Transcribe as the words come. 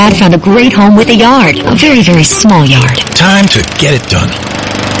Dad found a great home with a yard, a very, very small yard. Time to get it done.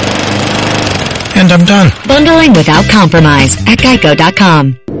 And I'm done. Bundling without compromise at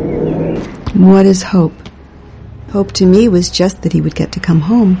Geico.com. What is hope? Hope to me was just that he would get to come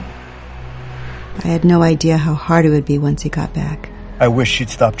home. I had no idea how hard it would be once he got back. I wish she'd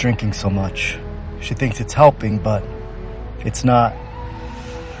stop drinking so much. She thinks it's helping, but it's not.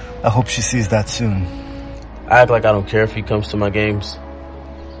 I hope she sees that soon. I act like I don't care if he comes to my games,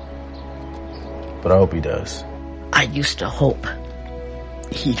 but I hope he does. I used to hope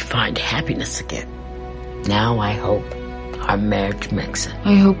he'd find happiness again. Now I hope our marriage makes it.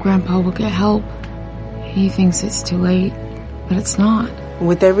 I hope Grandpa will get help. He thinks it's too late, but it's not.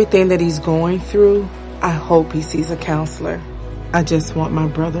 With everything that he's going through, I hope he sees a counselor. I just want my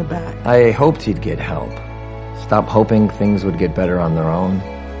brother back. I hoped he'd get help. Stop hoping things would get better on their own.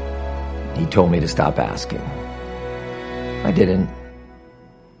 He told me to stop asking. I didn't.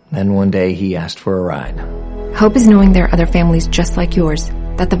 Then one day he asked for a ride. Hope is knowing there are other families just like yours,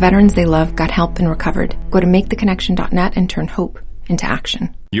 that the veterans they love got help and recovered. Go to maketheconnection.net and turn hope into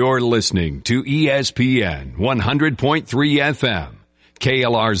action. You're listening to ESPN 100.3 FM.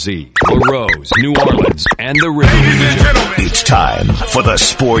 KLRZ, LaRose, New Orleans, and the River Region. It's time for the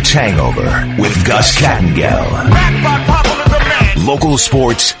Sports Hangover with Gus Kattengell. Local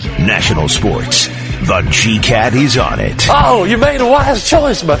sports, national sports. The G-Cat is on it. Oh, you made a wise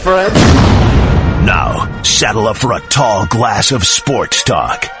choice, my friend. Now, saddle up for a tall glass of sports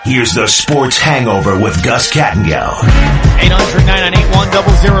talk. Here's the Sports Hangover with Gus Kattengell.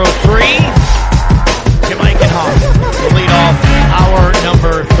 800-998-1003. Jim Eichenhoff will lead off hour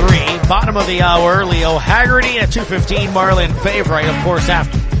number 3. Bottom of the hour, Leo Haggerty at 2:15. Marlon Favorite, of course,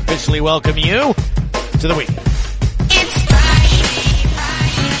 after officially welcome you to the week.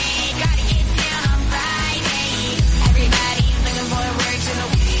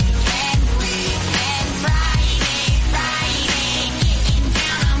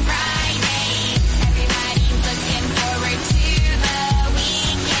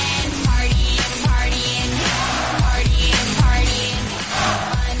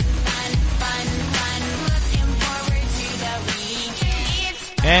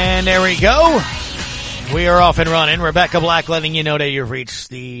 And there we go. We are off and running. Rebecca Black letting you know that you've reached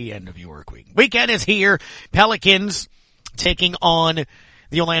the end of your work week. Weekend is here. Pelicans taking on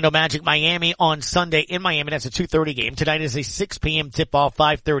the Orlando Magic. Miami on Sunday in Miami. That's a 2:30 game. Tonight is a 6 p.m. tip-off,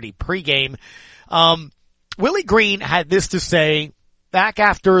 5:30 pregame. Willie Green had this to say back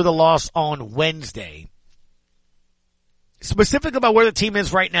after the loss on Wednesday, specific about where the team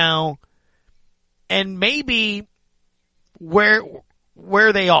is right now and maybe where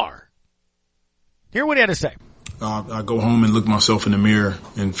they are. Hear what he had to say. I go home and look myself in the mirror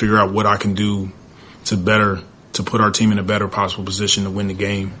and figure out what I can do to put our team in a better possible position to win the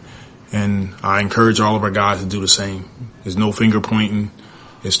game. And I encourage all of our guys to do the same. There's no finger pointing.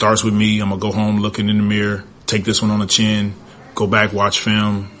 It starts with me. I'm going to go home looking in the mirror, take this one on the chin, go back, watch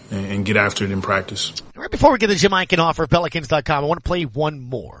film, and get after it in practice. Right before we get to Jim Eichenhoff for Pelicans.com, I want to play one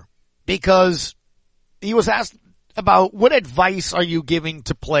more because he was asked about what advice are you giving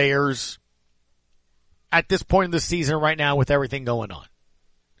to players at this point in the season right now with everything going on.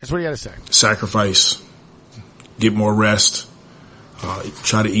 That's what you got to say. Sacrifice. Get more rest.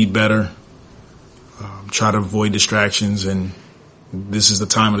 Try to eat better. Try to avoid distractions. And this is the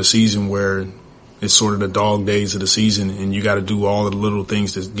time of the season where it's sort of the dog days of the season, and you got to do all of the little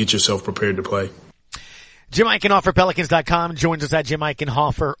things to get yourself prepared to play. Jim Eichenhoff for Pelicans.com joins us at Jim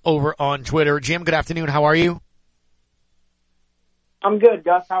Eichenhofer over on Twitter. Jim, good afternoon. How are you? I'm good,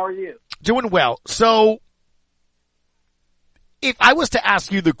 Gus. How are you? Doing well. So, if I was to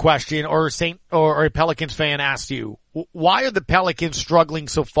ask you the question, or a Pelicans fan asked you, why are the Pelicans struggling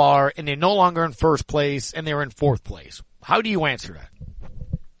so far, and they're no longer in first place, and they're in fourth place? How do you answer that?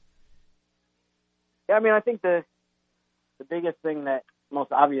 Yeah, I mean, I think the biggest thing,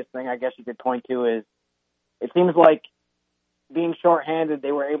 most obvious thing, I guess you could point to is it seems like being shorthanded,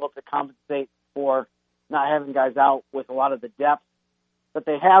 they were able to compensate for not having guys out with a lot of the depth that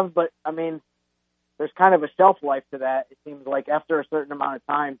they have, but I mean, there's kind of a shelf life to that. It seems like after a certain amount of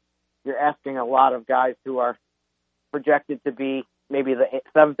time, you're asking a lot of guys who are projected to be maybe the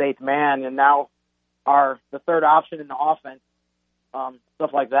 7th, 8th man, and now are the third option in the offense,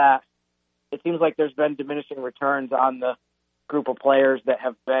 stuff like that. It seems like there's been diminishing returns on the group of players that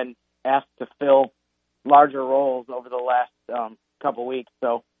have been asked to fill larger roles over the last couple weeks.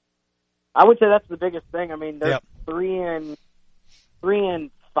 So I would say that's the biggest thing. I mean, they're 3-5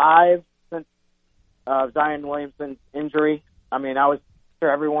 since Zion Williamson's injury. I mean, I was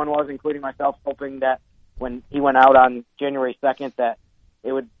sure everyone was, including myself, hoping that when he went out on January 2nd that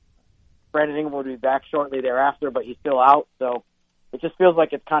Brandon Ingram would be back shortly thereafter, but he's still out. So it just feels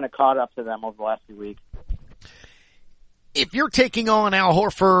like it's kind of caught up to them over the last few weeks. If you're taking on Al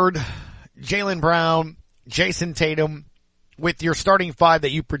Horford, Jaylen Brown, Jason Tatum, with your starting five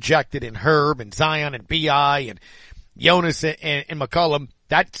that you projected in Herb and Zion and B.I. and Jonas and McCollum,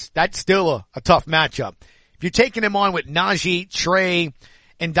 that's still a tough matchup. If you're taking him on with Najee, Trey,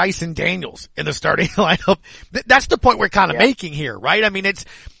 and Dyson Daniels in the starting lineup, that's the point we're kind of making here, right? I mean, it's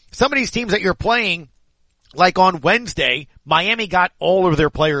some of these teams that you're playing, like on Wednesday, Miami got all of their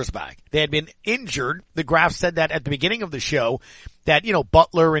players back. They had been injured. The graph said that at the beginning of the show that,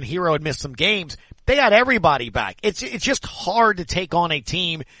 Butler and Hero had missed some games. They had everybody back. It's just hard to take on a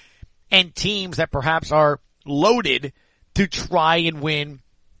team and teams that perhaps are loaded to try and win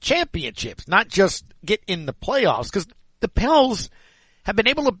championships, not just get in the playoffs, because the Pels have been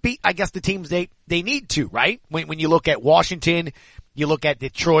able to beat, I guess, the teams they need to, right? When you look at Washington, you look at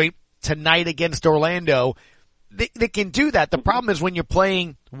Detroit, tonight against Orlando, they can do that. The problem is when you're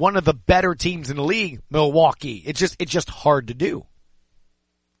playing one of the better teams in the league, Milwaukee, it's just hard to do.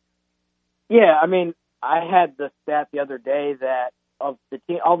 Yeah, I mean, I had the stat the other day that of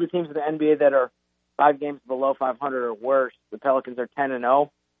all the teams in the NBA that are 5 games below 500 or worse, the Pelicans are 10-0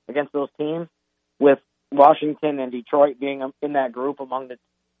 against those teams, with Washington and Detroit being in that group among the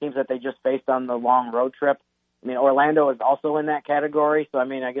teams that they just faced on the long road trip. I mean, Orlando is also in that category, so I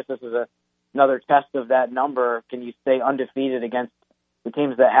mean, I guess this is another test of that number. Can you stay undefeated against the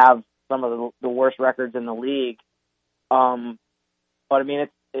teams that have some of the worst records in the league? But I mean,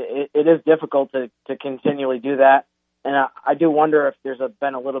 it is difficult to continually do that, and I do wonder if there's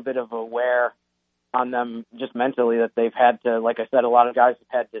been a little bit of a wear on them just mentally, that they've had to, like I said, a lot of guys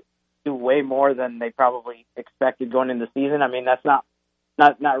have had to do way more than they probably expected going into the season. I mean, that's not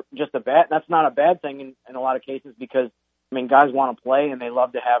just that's not a bad thing in a lot of cases, because I mean, guys want to play and they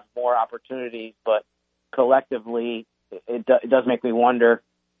love to have more opportunities, but collectively it does make me wonder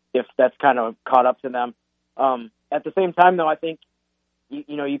if that's kind of caught up to them. At the same time, though, I think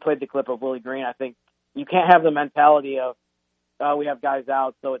you played the clip of Willie Green. I think you can't have the mentality of, we have guys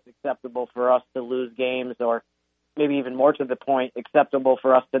out, so it's acceptable for us to lose games, or maybe even more to the point, acceptable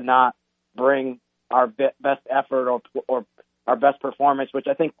for us to not bring our best effort or our best performance, which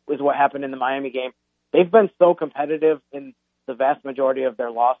I think is what happened in the Miami game. They've been so competitive in the vast majority of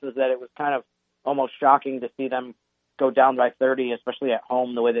their losses that it was kind of almost shocking to see them go down by 30, especially at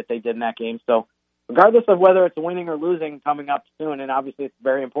home, the way that they did in that game. So regardless of whether it's winning or losing coming up soon, and obviously it's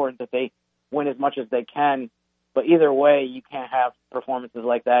very important that they win as much as they can, but either way, you can't have performances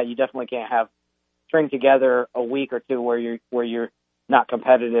like that. You definitely can't have string together a week or two where you're not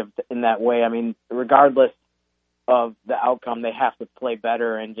competitive in that way. I mean, regardless of the outcome, they have to play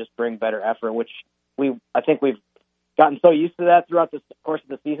better and just bring better effort, which I think we've gotten so used to that throughout the course of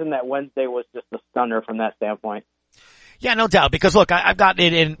the season that Wednesday was just a stunner from that standpoint. Yeah, no doubt. Because look, I've gotten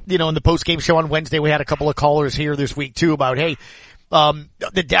it in the post-game show on Wednesday. We had a couple of callers here this week too about, hey,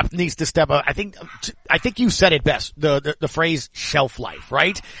 the depth needs to step up. I think you said it best, the phrase shelf life,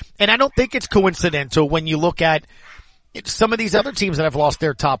 right? And I don't think it's coincidental when you look at some of these other teams that have lost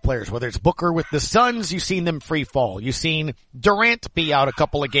their top players, whether it's Booker with the Suns, you've seen them free fall. You've seen Durant be out a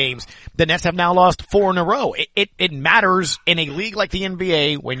couple of games. The Nets have now lost 4 in a row. It matters in a league like the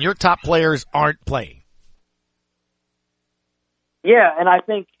NBA when your top players aren't playing. Yeah, and I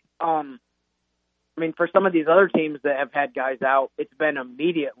think, for some of these other teams that have had guys out, it's been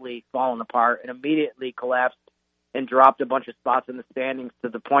immediately fallen apart and immediately collapsed and dropped a bunch of spots in the standings, to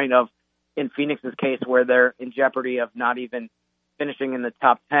the point of, in Phoenix's case, where they're in jeopardy of not even finishing in the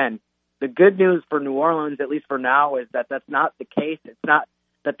top 10. The good news for New Orleans, at least for now, is that that's not the case. It's not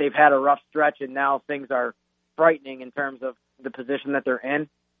that they've had a rough stretch and now things are frightening in terms of the position that they're in.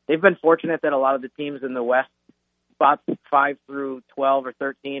 They've been fortunate that a lot of the teams in the West, spots 5 through 12 or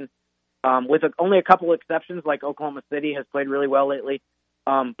 13, with only a couple exceptions, like Oklahoma City has played really well lately.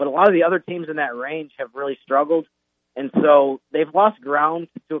 But a lot of the other teams in that range have really struggled. And so they've lost ground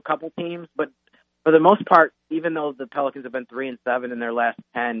to a couple teams, but for the most part, even though the Pelicans have been 3-7 in their last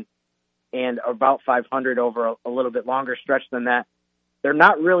 10 and about 500 over a little bit longer stretch than that, they're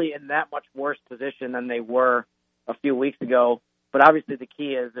not really in that much worse position than they were a few weeks ago. But obviously the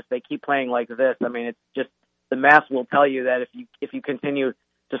key is, if they keep playing like this, it's just, the math will tell you that if you continue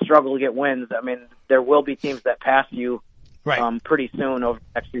to struggle to get wins, there will be teams that pass you right, pretty soon over the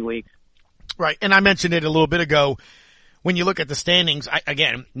next few weeks. Right. And I mentioned it a little bit ago. When you look at the standings,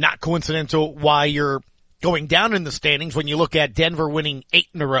 again, not coincidental why you're going down in the standings. When you look at Denver winning 8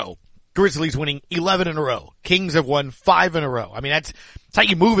 in a row, Grizzlies winning 11 in a row, Kings have won 5 in a row. That's how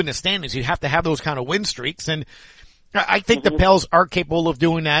you move in the standings. You have to have those kind of win streaks. And I think the Pels are capable of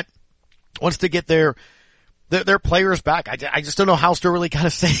doing that once they get their players back. I just don't know how else to really kind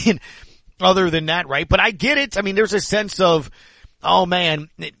of say it other than that, right? But I get it. I mean, there's a sense of, oh man,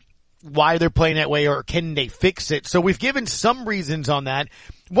 why they're playing that way, or can they fix it? So we've given some reasons on that.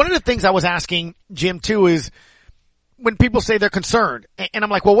 One of the things I was asking Jim too is when people say they're concerned, and I'm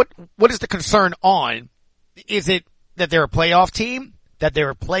like, well, what is the concern on? Is it that they're a playoff team, that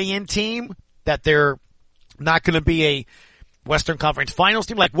they're a play-in team, that they're not going to be a Western Conference Finals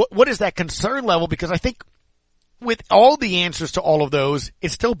team? Like, what is that concern level? Because I think with all the answers to all of those,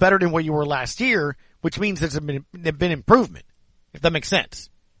 it's still better than where you were last year, which means there's been improvement, if that makes sense.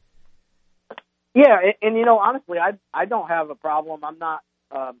 Yeah, and honestly, I don't have a problem. I'm not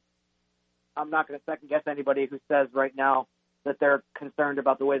going to second guess anybody who says right now that they're concerned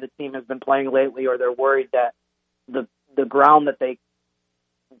about the way the team has been playing lately, or they're worried that the ground that they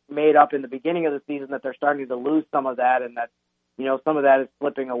made up in the beginning of the season, that they're starting to lose some of that, and that some of that is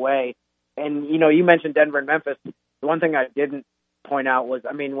slipping away. And you mentioned Denver and Memphis. The one thing I didn't point out was,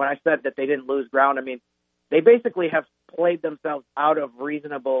 I mean, when I said that they didn't lose ground, I mean they basically have played themselves out of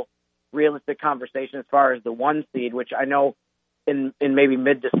realistic conversation as far as the 1 seed, which I know in maybe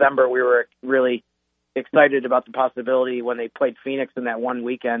mid-December we were really excited about the possibility when they played Phoenix in that one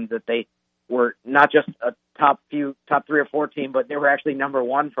weekend that they were not just a top 3 or 4 team, but they were actually number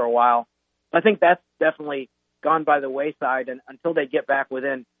 1 for a while. I think that's definitely gone by the wayside, and until they get back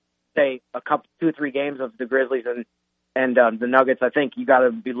within, say, a couple, 2-3 games of the Grizzlies and the Nuggets, I think you got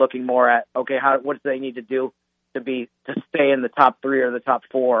to be looking more at, okay, what do they need to do to stay in the top 3 or the top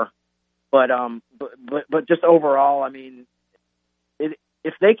 4. But just overall, I mean,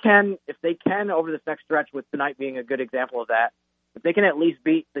 if they can over this next stretch, with tonight being a good example of that, if they can at least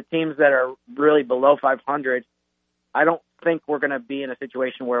beat the teams that are really below 500, I don't think we're going to be in a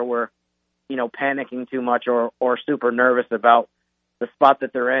situation where we're, panicking too much or super nervous about the spot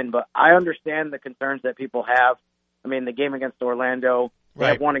that they're in. But I understand the concerns that people have. I mean, the game against Orlando, they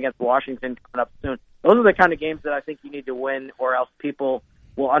have one against Washington coming up soon. Those are the kind of games that I think you need to win, or else people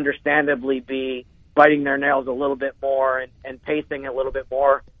will understandably be biting their nails a little bit more and pacing a little bit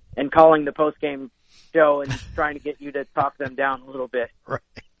more and calling the post-game show and trying to get you to talk them down a little bit. Right.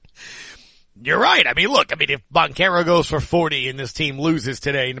 You're right. I mean, look, if Boncaro goes for 40 and this team loses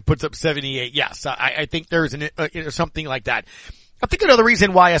today and puts up 78, yes, I think there's something like that. I think another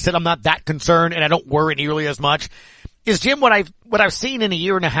reason why I said I'm not that concerned and I don't worry nearly as much is, Jim, what I've seen in a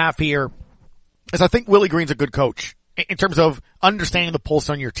year and a half here is I think Willie Green's a good coach in terms of understanding the pulse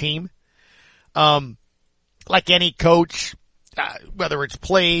on your team. Like any coach, whether it's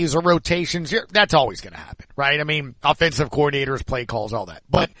plays or rotations, that's always going to happen, right? I mean, offensive coordinators, play calls, all that.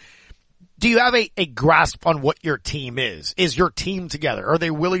 But do you have a grasp on what your team is? Is your team together? Are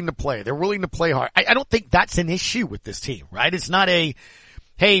they willing to play? They're willing to play hard. I don't think that's an issue with this team, right? It's not hey,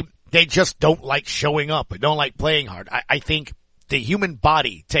 they just don't like showing up and don't like playing hard. I think the human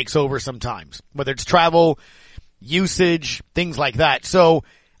body takes over sometimes, whether it's travel, usage, things like that. So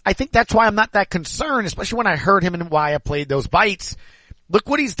I think that's why I'm not that concerned, especially when I heard him and why I played those bites. Look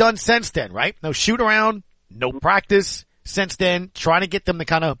what he's done since then, right? No shoot around, no practice since then, trying to get them to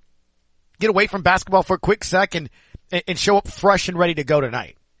kind of get away from basketball for a quick sec and show up fresh and ready to go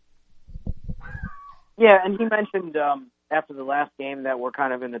tonight. Yeah, and he mentioned after the last game that we're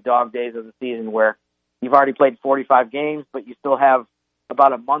kind of in the dog days of the season where you've already played 45 games, but you still have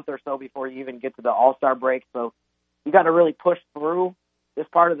about a month or so before you even get to the All-Star break. So you got to really push through this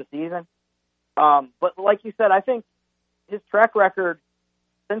part of the season. But like you said, I think his track record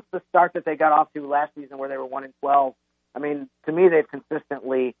since the start that they got off to last season where they were 1-12, I mean, to me, they've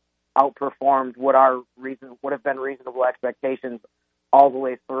consistently outperformed what have been reasonable expectations all the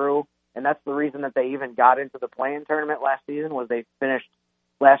way through. And that's the reason that they even got into the play-in tournament last season, was they finished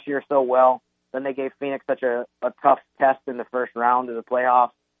last year so well. Then they gave Phoenix such a tough test in the first round of the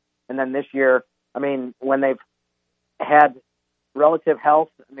playoffs. And then this year, I mean, when they've had relative health,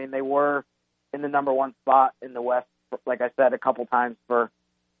 I mean, they were in the number 1 spot in the West, like I said, a couple times for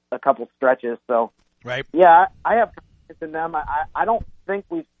a couple stretches. So, right. Yeah, I have confidence in them. I don't think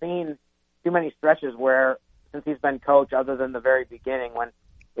we've seen too many stretches where, since he's been coach, other than the very beginning when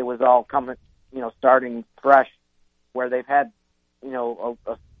it was all coming, starting fresh, where they've had, a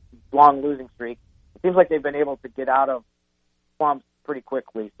long losing streak. It seems like they've been able to get out of slumps pretty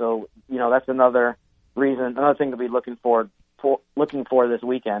quickly. So, that's another thing to be looking for this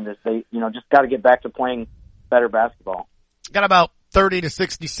weekend is they, just got to get back to playing better basketball. Got about 30 to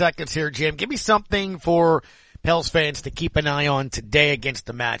 60 seconds here, Jim. Give me something for Pels fans to keep an eye on today against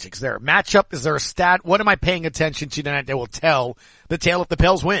the Magic. Is there a matchup? Is there a stat? What am I paying attention to tonight that will tell the tale if the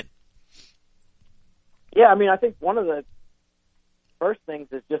Pels win? Yeah, I mean, I think one of the first things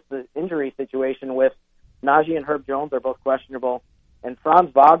is just the injury situation with Najee and Herb Jones are both questionable, and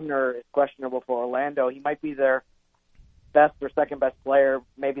Franz Wagner is questionable for Orlando. He might be their best or second-best player,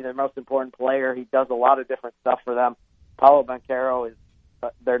 maybe their most important player. He does a lot of different stuff for them. Paulo Banchero is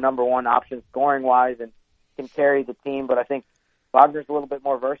their number one option scoring-wise and can carry the team, but I think Wagner's a little bit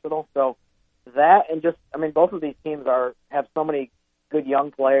more versatile. So that and just, I mean, both of these teams have so many good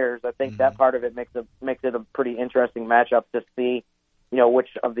young players. I think that part of it makes it a pretty interesting matchup to see, which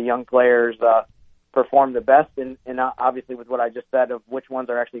of the young players perform the best. And obviously with what I just said of which ones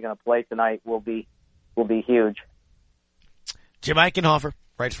are actually going to play tonight will be huge. Jim Eichenhofer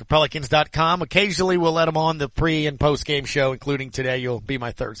writes for Pelicans.com. Occasionally we'll let him on the pre and post game show, including today. You'll be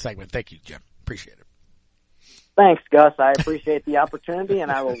my third segment. Thank you, Jim. Appreciate it. Thanks, Gus. I appreciate the opportunity, and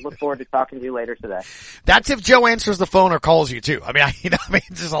I will look forward to talking to you later today. That's if Joe answers the phone or calls you too. I mean,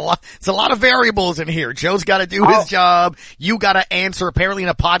 it's just it's a lot of variables in here. Joe's got to do his job. You got to answer. Apparently in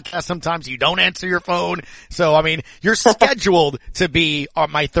a podcast, sometimes you don't answer your phone. So, I mean, you're scheduled to be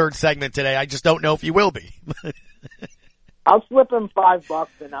on my third segment today. I just don't know if you will be. I'll slip him $5,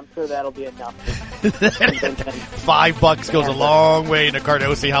 and I'm sure that'll be enough. $5 goes a long way in a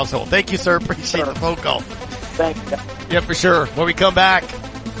Cardosi household. Thank you, sir. Appreciate the phone call. Thanks. Yeah, for sure. When we come back,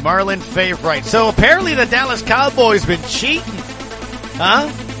 Marlon Favorite. So apparently the Dallas Cowboys been cheating. Huh?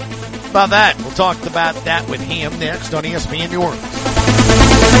 About that. We'll talk about that with him next on ESPN New Orleans.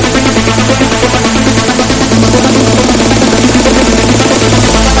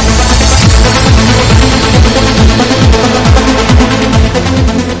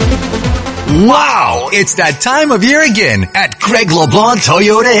 Wow, it's that time of year again at Craig LeBlanc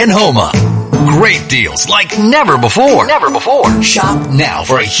Toyota in Houma. Great deals like never before. Shop now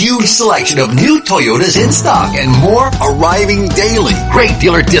for a huge selection of new Toyotas in stock and more arriving daily. Great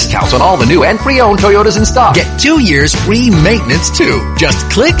dealer discounts on all the new and pre-owned Toyotas in stock. Get 2 years free maintenance too. Just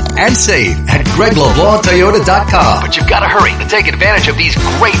click and save at GregLeBlancToyota.com. But you've got to hurry to take advantage of these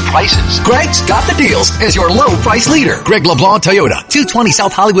great prices. Greg's got the deals as your low price leader. Greg LeBlanc Toyota, 220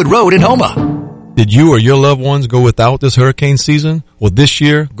 South Hollywood Road in Houma. Did you or your loved ones go without this hurricane season? Well, this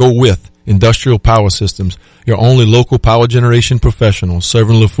year, go with Industrial Power Systems, your only local power generation professional,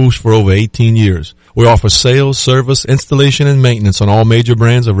 serving Lafourche for over 18 years. We offer sales, service, installation, and maintenance on all major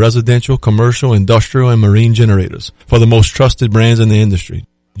brands of residential, commercial, industrial, and marine generators for the most trusted brands in the industry.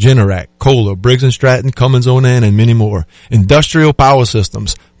 Generac, Kohler, Briggs & Stratton, Cummins Onan, and many more. Industrial Power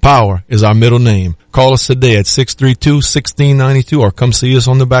Systems. Power is our middle name. Call us today at 632-1692 or come see us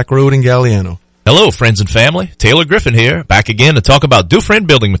on the back road in Galliano. Hello, friends and family. Taylor Griffin here, back again to talk about Dufresne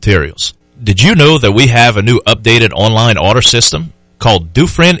Building Materials. Did you know that we have a new updated online order system called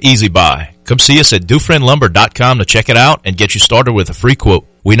Dufresne Easy Buy? Come see us at DufresneLumber.com to check it out and get you started with a free quote.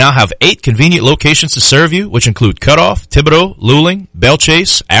 We now have 8 convenient locations to serve you, which include Cutoff, Thibodeau, Luling,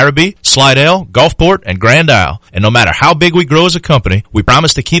 Bellchase, Araby, Slidell, Gulfport, and Grand Isle. And no matter how big we grow as a company, we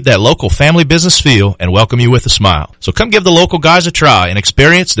promise to keep that local family business feel and welcome you with a smile. So come give the local guys a try and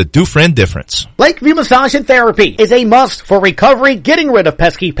experience the Dufresne difference. Lakeview Massage and Therapy is a must for recovery, getting rid of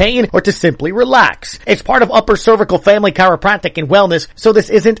pesky pain, or to simply relax. It's part of Upper Cervical Family Chiropractic and Wellness, so this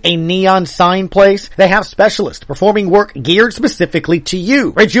isn't a neon sign place. They have specialists performing work geared specifically to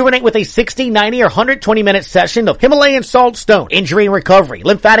you. Rejuvenate with a 60, 90, or 120-minute session of Himalayan salt stone, injury and recovery,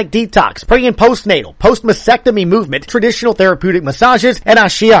 lymphatic detox, pre- and postnatal, post-mastectomy movement, traditional therapeutic massages, and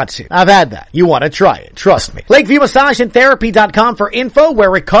ashiatsu. I've had that. You want to try it. Trust me. LakeviewMassageandTherapy.com for info where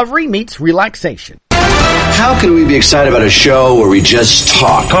recovery meets relaxation. How can we be excited about a show where we just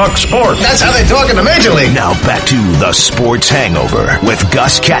talk? Talk sports. That's how they talk in the Major League. Now back to the Sports Hangover with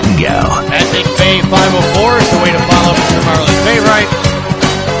Gus Kattengell. That's a Bay 504. It's the way to follow Mr. Marlon Favorite.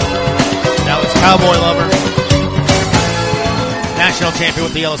 Dallas Cowboy lover. National champion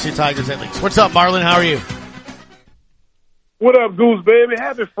with the LSU Tigers at least. What's up, Marlon? How are you? What up, Goose baby?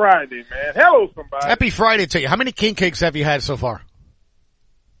 Happy Friday, man. Hello, somebody. Happy Friday to you. How many king cakes have you had so far?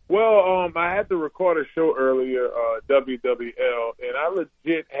 Well, I had to record a show earlier, WWL, and I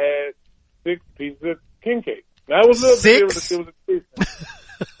legit had 6 pieces of king cake. Now, it was a little 6? It was a piece.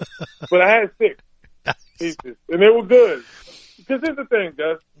 But I had 6 pieces, and they were good. Because here's the thing,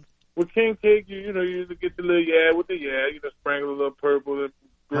 Gus. With king cake, you usually get the little with the sprinkle a little purple and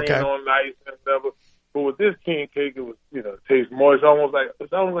green on ice and stuff. But with this king cake, it was, it tastes moist.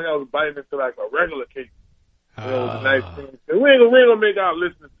 It's almost like I was biting into like a regular cake. It was a nice thing. We ain't gonna make our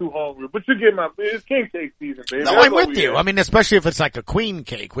listeners too hungry, but you get it's king cake season, baby. No, I'm with you. I mean, especially if it's like a queen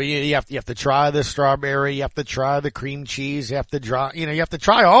cake, where you have to try the strawberry, you have to try the cream cheese, you have to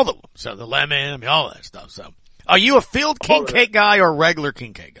try all of them. So the lemon, all that stuff. So, are you a filled king cake guy or a regular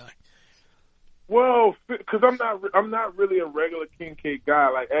king cake guy? Well, because I'm not really a regular king cake guy.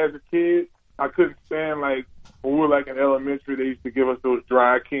 Like as a kid, I couldn't stand like when we were like in elementary. They used to give us those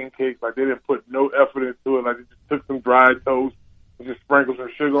dry king cakes. Like they didn't put no effort into it. Like they just took some dried toast and just sprinkled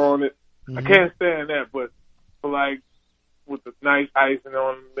some sugar on it. Mm-hmm. I can't stand that. But for like with the nice icing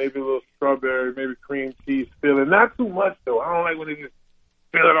on, maybe a little strawberry, maybe cream cheese filling. Not too much though. I don't like when they just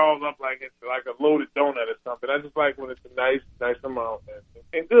fill it all up like it's like a loaded donut or something. I just like when it's a nice amount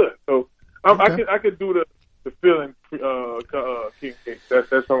and good. So. Okay. I could do the filling king cake.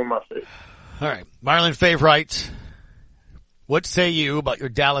 That's some of my favorites. All right, Marlon Favorite. What say you about your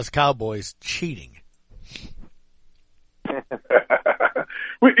Dallas Cowboys cheating? You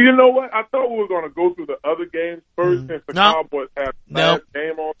know what? I thought we were going to go through the other games first since the Cowboys have last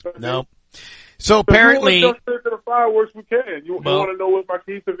game on Sunday. No. So apparently, you want to jump into the fireworks we can. You want to know what's my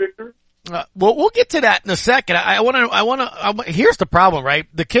key to victory? Well, we'll get to that in a second. Here's the problem, right?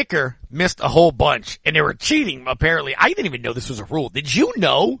 The kicker missed a whole bunch and they were cheating, apparently. I didn't even know this was a rule. Did you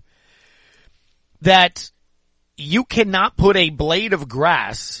know that you cannot put a blade of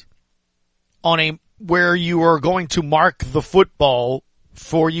grass on where you are going to mark the football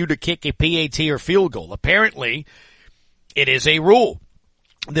for you to kick a PAT or field goal? Apparently, it is a rule.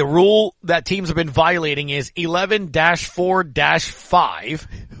 The rule that teams have been violating is 11-4-5,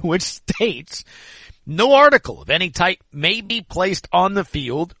 which states no article of any type may be placed on the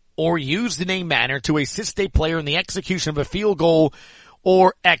field or used in a manner to assist a player in the execution of a field goal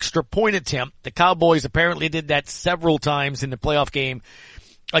or extra point attempt. The Cowboys apparently did that several times in the playoff game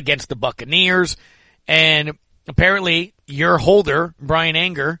against the Buccaneers. And apparently your holder, Brian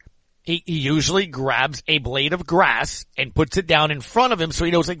Anger, he usually grabs a blade of grass and puts it down in front of him so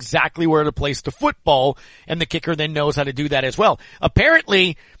he knows exactly where to place the football, and the kicker then knows how to do that as well.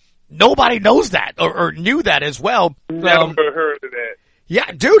 Apparently, nobody knows that or knew that as well. Never heard of that.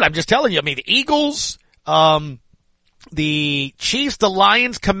 Yeah, dude, I'm just telling you. I mean, the Eagles, the Chiefs, the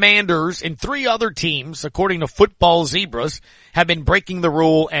Lions, Commanders, and 3 other teams, according to Football Zebras, have been breaking the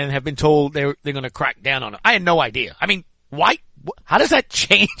rule and have been told they're going to crack down on it. I had no idea. I mean, why? How does that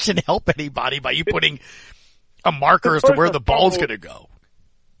change and help anybody by you putting a marker as to where the ball's going to go?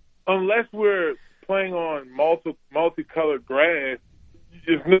 Unless we're playing on multicolored grass,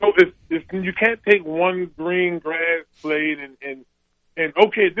 you can't take one green grass blade and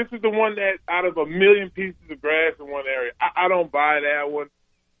okay, this is the one that out of 1 million pieces of grass in one area. I don't buy that one.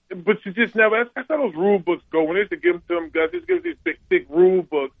 But you just never, that's how those rule books go. When they used to give them to them guys, just give these big, thick rule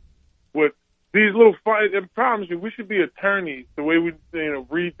books with these little fine, I promise you, we should be attorneys the way we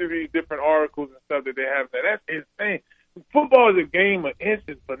read through these different articles and stuff that they have there. That's insane. Football is a game of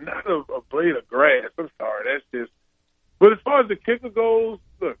inches, but not a blade of grass. I'm sorry. That's just. But as far as the kicker goes,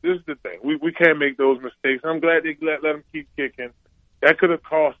 look, this is the thing. We can't make those mistakes. I'm glad they let them keep kicking. That could have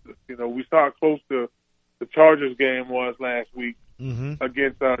cost us. We saw how close the Chargers game was last week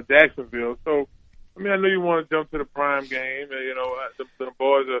against Jacksonville. So, I mean, I know you want to jump to the prime game. The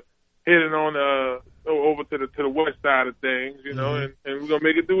boys are heading on over to the west side of things, and we're gonna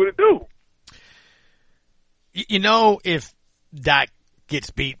make it do what it do. If Dak gets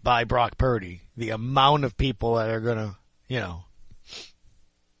beat by Brock Purdy, the amount of people that are gonna,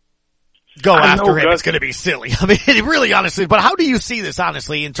 go after him, it's gonna be silly. I mean, really, honestly. But how do you see this,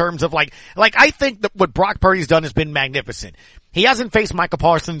 honestly, in terms of like I think that what Brock Purdy's done has been magnificent. He hasn't faced Micah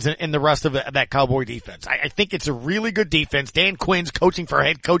Parsons and the rest of that Cowboy defense. I think it's a really good defense. Dan Quinn's coaching for a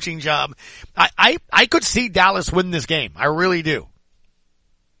head coaching job. I could see Dallas win this game. I really do.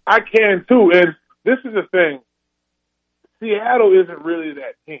 I can too. And this is the thing. Seattle isn't really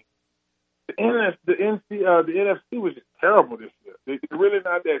that team. The NFC was just terrible this year. They're really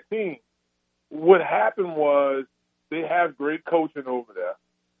not that team. What happened was they have great coaching over there.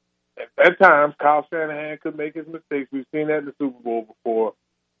 At times, Kyle Shanahan could make his mistakes. We've seen that in the Super Bowl before.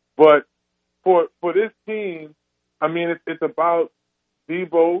 But for this team, I mean, it's about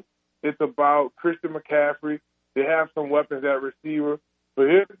Debo. It's about Christian McCaffrey. They have some weapons at receiver. But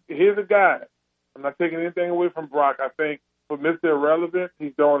here's a guy. I'm not taking anything away from Brock. I think for Mr. Irrelevant,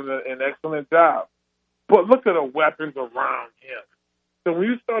 he's doing an excellent job. But look at the weapons around him. So when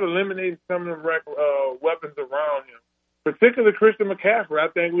you start eliminating some of the weapons around him, particularly Christian McCaffrey, I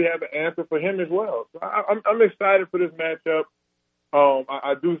think we have an answer for him as well. So I'm excited for this matchup.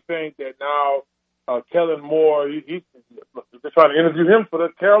 I do think that now Kellen Moore, they're trying to interview him for the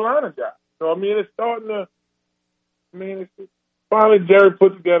Carolina job. So, I mean, it's starting to finally Jerry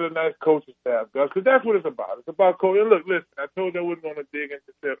put together a nice coaching staff, Gus, because that's what it's about. It's about coaching. Look, listen, I told you I wasn't going to dig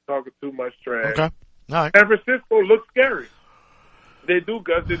into talking too much trash. Okay. All right. San Francisco looks scary. They do,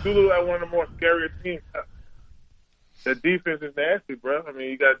 Gus. They do look like one of the more scarier teams. the defense is nasty, bro. I mean,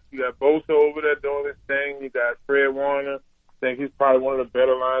 you got Bosa over there doing his thing. You got Fred Warner. I think he's probably one of the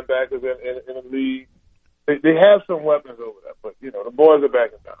better linebackers in the league. They have some weapons over there, but, you know, the boys are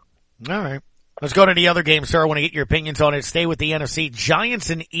backing down. All right. Let's go to the other game, sir. I want to get your opinions on it. Stay with the NFC.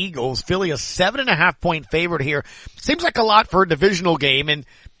 Giants and Eagles. Philly a 7.5-point favorite here. Seems like a lot for a divisional game. And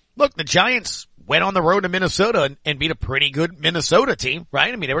look, the Giants went on the road to Minnesota and beat a pretty good Minnesota team,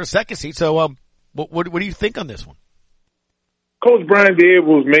 right? I mean, they were the second seed. So, what do you think on this one? Coach Brian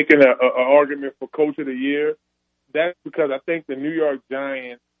Daboll was making an argument for Coach of the Year. That's because I think the New York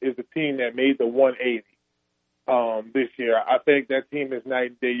Giants is the team that made the 180 this year. I think that team is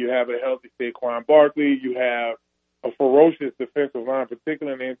night and day. You have a healthy Saquon Barkley. You have a ferocious defensive line,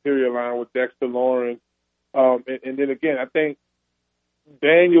 particularly in the interior line with Dexter Lawrence. And then again, I think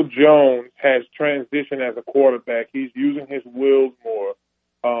Daniel Jones has transitioned as a quarterback. He's using his wheels more.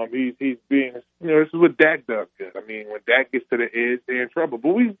 He's being, you know, this is what Dak does good. I mean, when Dak gets to the edge, they're in trouble.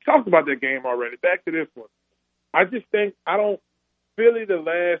 But we talked about that game already. Back to this one. I just think Philly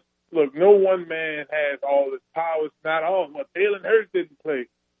look, no one man has all this power. It's not all. Well, Jalen Hurts didn't play.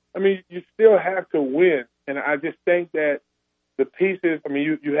 I mean, you still have to win. And I just think that the pieces, I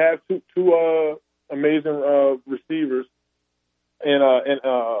mean, you have two amazing receivers and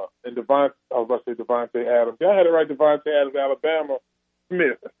Devontae Adams. I had it right, Devontae Adams, Alabama.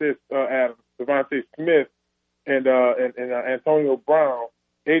 Smith, Adams, Devontae Smith, and Antonio Brown,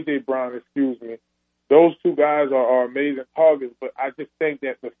 A.J. Brown, excuse me. Those two guys are amazing targets, but I just think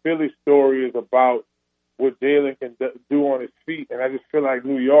that the Philly story is about what Jalen can do on his feet, and I just feel like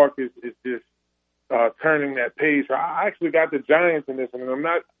New York is just turning that page. I actually got the Giants in this one, and I'm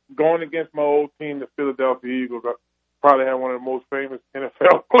not going against my old team, the Philadelphia Eagles. I probably had one of the most famous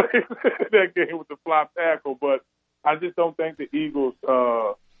NFL players in that game with the flop tackle, but I just don't think the Eagles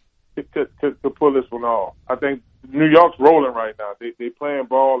could pull this one off. I think New York's rolling right now. They playing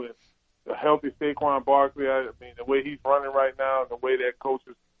ball, and the healthy Saquon Barkley, I mean, the way he's running right now and the way that Coach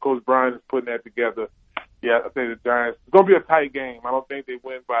Brian is putting that together, yeah, I think the Giants, it's going to be a tight game. I don't think they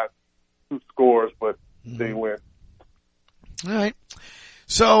win by 2 scores, but they win. All right.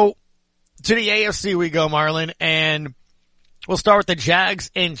 So, to the AFC we go, Marlon, and we'll start with the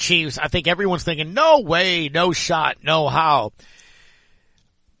Jags and Chiefs. I think everyone's thinking, no way, no shot, no how.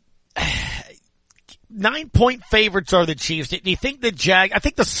 9-point favorites are the Chiefs. Do you think I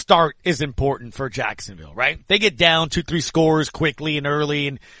think the start is important for Jacksonville, right? They get down 2-3 scores quickly and early,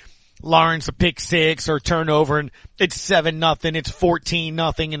 and Lawrence a pick 6 or turnover, and it's 7-0, it's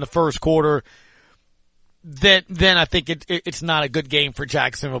 14-0 in the first quarter. Then I think it's not a good game for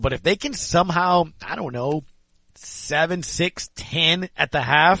Jacksonville. But if they can somehow, I don't know, 7, 6, 10 at the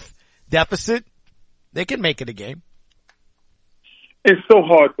half deficit, they can make it a game. It's so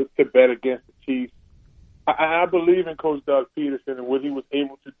hard to bet against the Chiefs. I believe in Coach Doug Peterson and what he was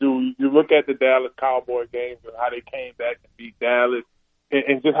able to do. You look at the Dallas Cowboy games and how they came back and beat Dallas,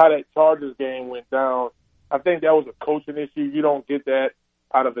 and just how that Chargers game went down. I think that was a coaching issue. You don't get that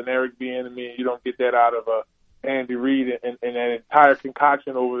out of an Eric Bieniemy, and you don't get that out of Andy Reid and that entire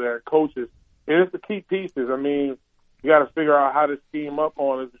concoction over there in coaches. And it's the key pieces. I mean, you got to figure out how to scheme up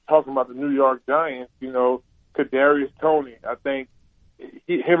on it. Talking about the New York Giants, you know, Kadarius Toney. I think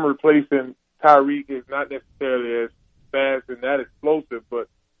him replacing Tyreek is not necessarily as fast and that explosive, but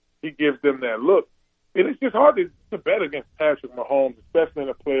he gives them that look. And it's just hard to bet against Patrick Mahomes, especially in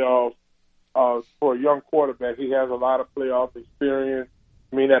the playoffs. For a young quarterback, he has a lot of playoff experience.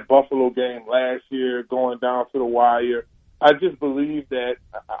 I mean, that Buffalo game last year, going down to the wire. I just believe that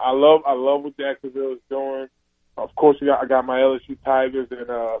I love what Jacksonville is doing. Of course, I got my LSU Tigers and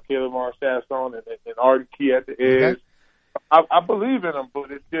Caleb Von Chasson and Arden Key at the edge. Okay. I believe in them,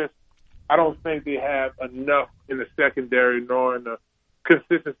 but it's just I don't think they have enough in the secondary nor in the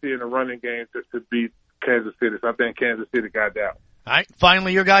consistency in the running game to beat Kansas City. So I think Kansas City got that. All right,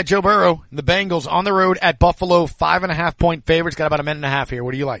 finally, your guy Joe Burrow, the Bengals on the road at Buffalo, 5.5-point favorites. Got about a minute and a half here.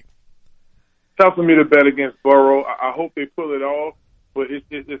 What do you like? Tough for me to bet against Burrow. I hope they pull it off, but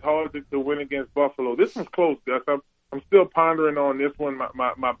it's hard to win against Buffalo. This one's close, Gus. I'm still pondering on this one.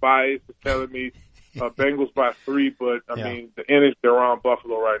 My bias is telling me Bengals by 3, but I mean the energy around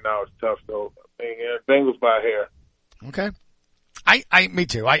Buffalo right now is tough. So I mean, Bengals by a hair. Okay. Me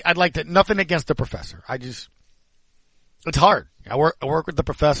too. I'd like to. Nothing against the professor. It's hard. I work with the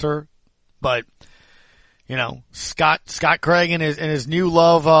professor, but you know, Scott Craig and his new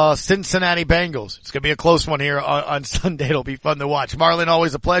love, Cincinnati Bengals. It's gonna be a close one here on Sunday. It'll be fun to watch. Marlon,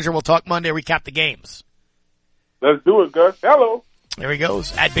 always a pleasure. We'll talk Monday. Recap the games. Let's do it, Gus. Hello. There he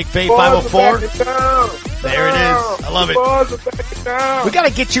goes at Big Faye 504. There it is. I love it. We got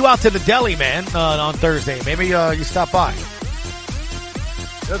to get you out to the deli, man, on Thursday. Maybe you stop by.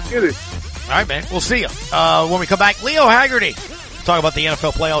 Let's get it. All right, man. We'll see you. When we come back, Leo Haggerty. Talk about the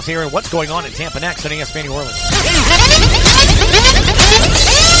NFL playoffs here and what's going on in Tampa next on ESPN New Orleans.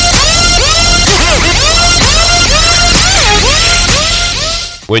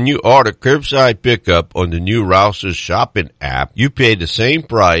 When you order curbside pickup on the new Rouse's shopping app, you pay the same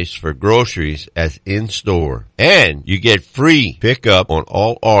price for groceries as in-store. And you get free pickup on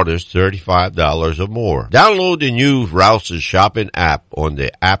all orders $35 or more. Download the new Rouse's shopping app on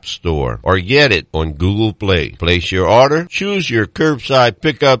the App Store or get it on Google Play. Place your order, choose your curbside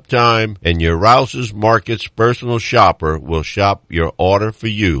pickup time, and your Rouse's Markets personal shopper will shop your order for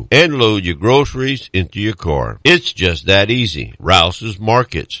you and load your groceries into your car. It's just that easy. Rouse's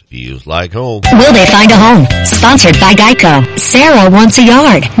Markets. Feels like home. Will they find a home? Sponsored by Geico. Sarah wants a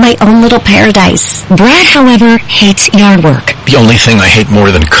yard. My own little paradise. Brad, however, hates yard work. The only thing I hate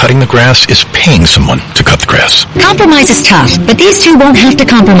more than cutting the grass is paying someone to cut the grass. Compromise is tough, but these two won't have to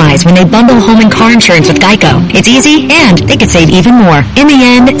compromise when they bundle home and car insurance with Geico. It's easy, and they could save even more. In the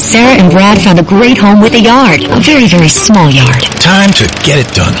end, Sarah and Brad found a great home with a yard. A very, very small yard. Time to get it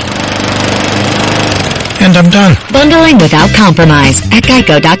done. And I'm done. Bundling without compromise at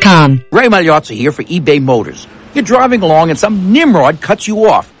Geico.com. Ray Magliozzi here for eBay Motors. You're driving along and some nimrod cuts you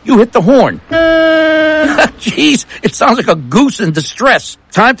off. You hit the horn. Jeez, it sounds like a goose in distress.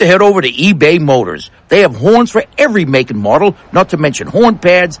 Time to head over to eBay Motors. They have horns for every make and model, not to mention horn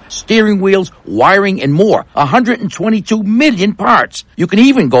pads, steering wheels, wiring, and more. 122 million parts. You can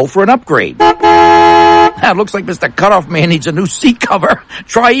even go for an upgrade. It looks like Mr. Cutoff Man needs a new seat cover.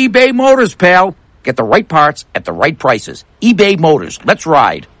 Try eBay Motors, pal. Get the right parts at the right prices. eBay Motors. Let's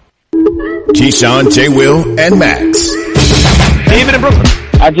ride. Keyshawn, J. Will, and Max. David in Brooklyn.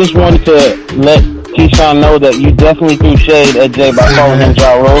 I just wanted to let Keyshawn know that you definitely threw shade at Jay by calling him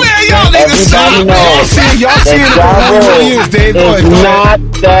Ja Rule. Everybody knows that Ja Rule is not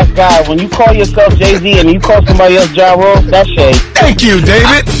that guy. When you call yourself Jay-Z and you call somebody else Ja Rule, that's shade. Thank you,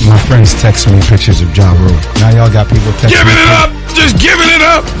 David. My friends texting me pictures of Ja Rule. Now y'all got people texting Giving it up! Just giving it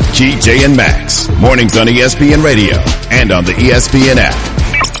up! G.J. and Max. Mornings on ESPN Radio and on the ESPN app.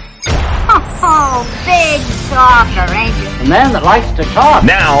 Oh, big talker, ain't you? A man that likes to talk.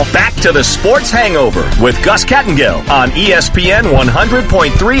 Now, back to the Sports Hangover with Gus Kattengill on ESPN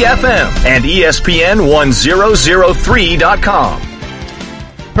 100.3 FM and ESPN 1003.com.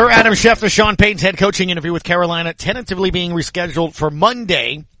 Per Adam Schefter, Sean Payton's head coaching interview with Carolina tentatively being rescheduled for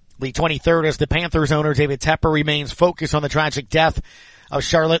Monday, the 23rd, as the Panthers owner David Tepper remains focused on the tragic death of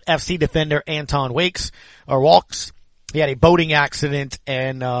Charlotte FC defender Anton Walkes. He had a boating accident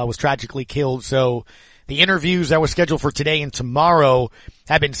and was tragically killed. So the interviews that were scheduled for today and tomorrow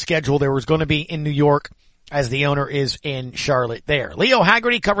have been scheduled. There was going to be in New York, as the owner is in Charlotte there. Leo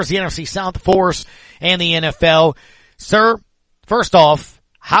Haggerty covers the NFC South for us and the NFL. Sir, first off,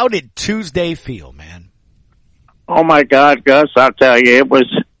 how did Tuesday feel, man? Oh, my God, Gus, I'll tell you, it was...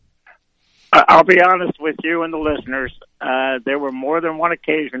 I'll be honest with you and the listeners. There were more than one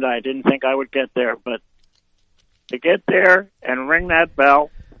occasion that I didn't think I would get there, but to get there and ring that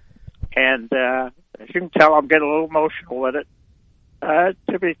bell, and as you can tell, I'm getting a little emotional with it. To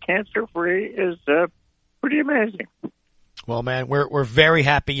be cancer-free is pretty amazing. Well, man, we're very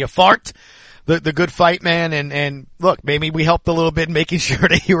happy you fought the good fight, man, and look, maybe we helped a little bit making sure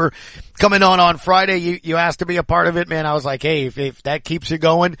that you were coming on Friday. You asked to be a part of it, man. I was like, hey, if that keeps you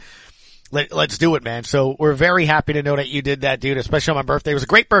going, let's do it, man. So we're very happy to know that you did that, dude, especially on my birthday. It was a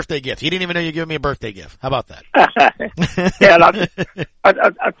great birthday gift. You didn't even know you gave me a birthday gift. How about that? Yeah,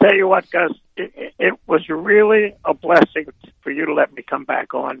 I'll tell you what, Gus, it was really a blessing for you to let me come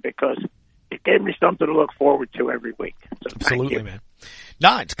back on, because it gave me something to look forward to every week. So absolutely, man.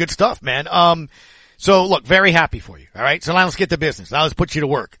 Nah, it's good stuff, man. So look, very happy for you. All right. So now let's get to business. Now let's put you to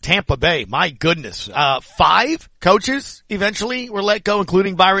work. Tampa Bay, my goodness. 5 coaches eventually were let go,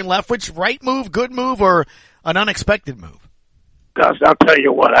 including Byron Leftwich. Right move, good move, or an unexpected move? Gus, I'll tell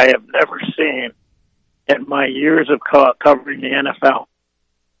you what, I have never seen in my years of covering the NFL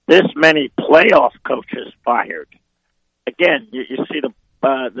this many playoff coaches fired. Again, you see the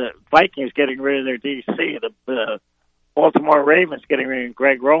Vikings getting rid of their DC, the Baltimore Ravens getting rid of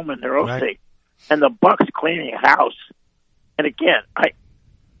Greg Roman, their OC. Right. And the Bucks cleaning house. And again,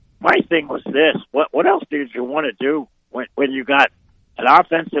 my thing was this: what else did you want to do when you got an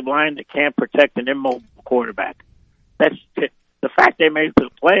offensive line that can't protect an immobile quarterback? That's it. The fact they made it to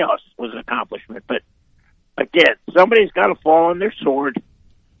the playoffs was an accomplishment. But again, somebody's got to fall on their sword,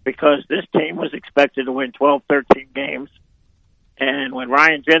 because this team was expected to win 12, 13 games. And when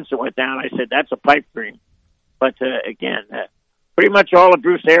Ryan Jensen went down, I said, that's a pipe dream. But again, pretty much all of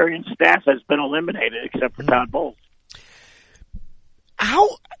Bruce Arians' staff has been eliminated except for Todd Bowles.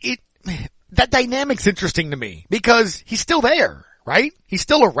 That dynamic's interesting to me because he's still there, right? He's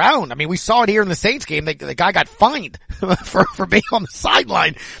still around. I mean, we saw it here in the Saints game. The guy got fined for being on the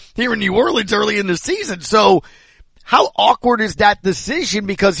sideline here in New Orleans early in the season. So how awkward is that decision?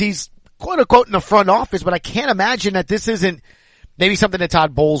 Because he's quote unquote in the front office, but I can't imagine that this isn't maybe something that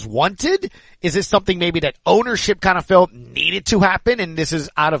Todd Bowles wanted. Is this something maybe that ownership kind of felt needed to happen and this is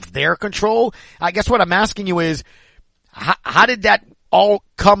out of their control? I guess what I'm asking you is how did that all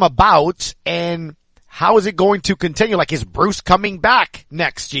come about and how is it going to continue? Like, is Bruce coming back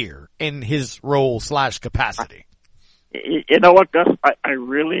next year in his role / capacity? You know what, Gus? I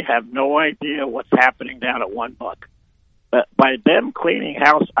really have no idea what's happening down at $1. By them cleaning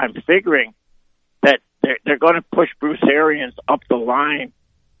house, I'm figuring that they're going to push Bruce Arians up the line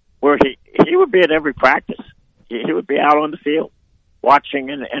where he would be at every practice. He would be out on the field watching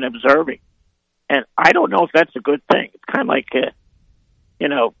and observing. And I don't know if that's a good thing. It's kind of like,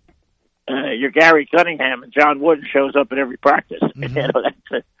 your Gary Cunningham and John Wooden shows up at every practice.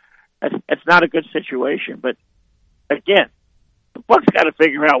 Mm-hmm. That's not a good situation. But again, the Bucs got to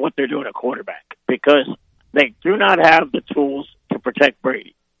figure out what they're doing at quarterback because they do not have the tools to protect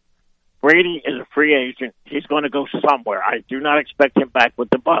Brady. Brady is a free agent. He's going to go somewhere. I do not expect him back with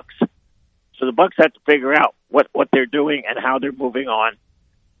the Bucs. So the Bucs have to figure out what they're doing and how they're moving on.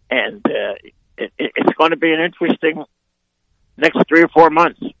 And it's going to be an interesting next 3 or 4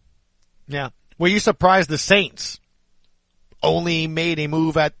 months. Yeah. Were you surprised the Saints only made a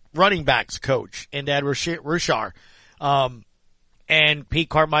move at running backs coach and Ed Rushar, and Pete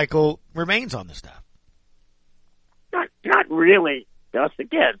Carmichael remains on the staff? Not really. Just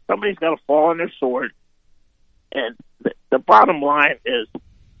again, somebody's got to fall on their sword. And the bottom line is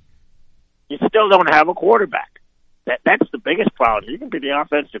you still don't have a quarterback. That's the biggest problem. You can be the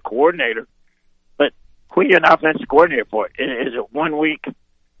offensive coordinator, but who are you an offensive coordinator for? Is it 1 week?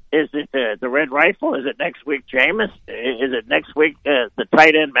 Is it the Red Rifle? Is it next week Jameis? Is it next week the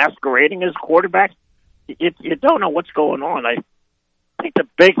tight end masquerading as quarterback? You don't know what's going on. I think the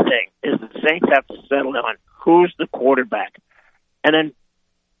big thing is the Saints have to settle on who's the quarterback. And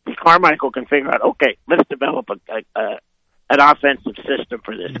then Carmichael can figure out, okay, let's develop an offensive system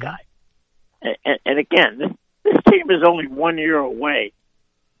for this guy. And again, this team is only 1 year away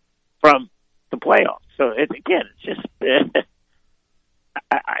from the playoffs. So, it's just...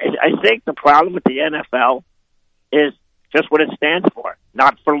 I think the problem with the NFL is just what it stands for,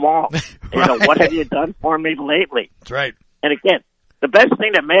 not for long. Right. What have you done for me lately? That's right. And again, the best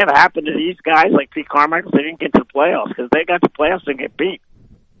thing that may have happened to these guys like Pete Carmichael, they didn't get to the playoffs because they got to the playoffs and get beat.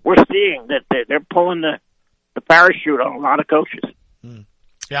 We're seeing that they're pulling the parachute on a lot of coaches.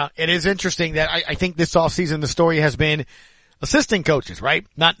 Yeah, it is interesting that I think this offseason the story has been assistant coaches, right?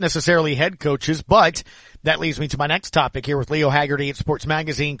 Not necessarily head coaches, but that leads me to my next topic here with Leo Haggerty at Sports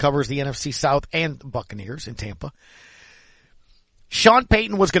Magazine, covers the NFC South and the Buccaneers in Tampa. Sean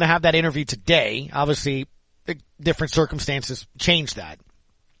Payton was going to have that interview today. Obviously, different circumstances changed that.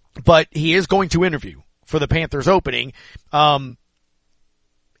 But he is going to interview for the Panthers opening. I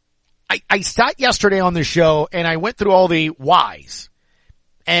sat yesterday on the show and I went through all the whys.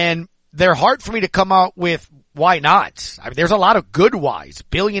 And they're hard for me to come out with why not. I mean, there's a lot of good whys.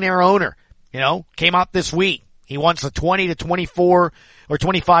 Billionaire owner, came out this week. He wants a 20 to 24 or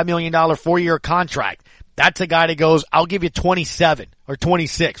 $25 million 4-year contract. That's a guy that goes, I'll give you 27 or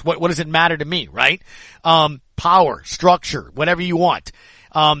 26. What does it matter to me, right? Power, structure, whatever you want.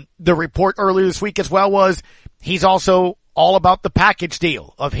 The report earlier this week as well was he's also all about the package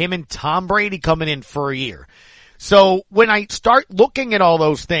deal of him and Tom Brady coming in for a year. So when I start looking at all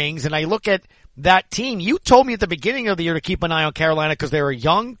those things and I look at that team, you told me at the beginning of the year to keep an eye on Carolina because they're a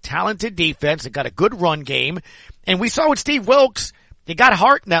young, talented defense. They got a good run game. And we saw with Steve Wilkes, they got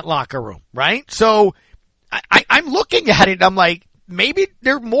heart in that locker room, right? So I'm looking at it and I'm like, maybe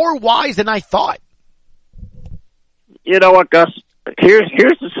they're more wise than I thought. You know what, Gus? Here's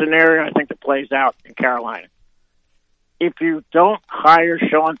the scenario I think that plays out in Carolina. If you don't hire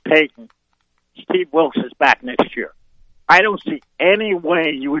Sean Payton, Steve Wilkes is back next year. I don't see any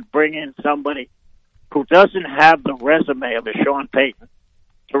way you would bring in somebody who doesn't have the resume of a Sean Payton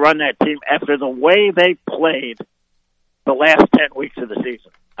to run that team after the way they played the last 10 weeks of the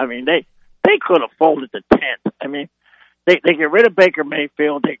season. I mean, they could have folded the tent. I mean, they get rid of Baker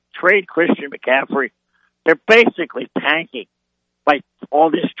Mayfield. They trade Christian McCaffrey. They're basically tanking by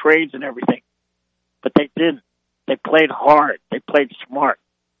all these trades and everything. But they didn't. They played hard. They played smart.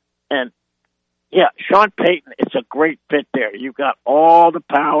 And yeah, Sean Payton, it's a great fit there. You've got all the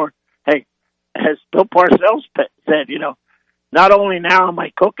power. Hey, as Bill Parcells said, not only now am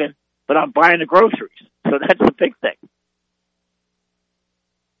I cooking, but I'm buying the groceries. So that's the big thing.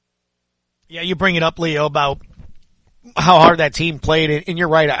 Yeah, you bring it up, Leo, about how hard that team played, and you're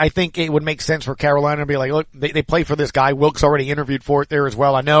right. I think it would make sense for Carolina to be like, look, they play for this guy. Wilkes already interviewed for it there as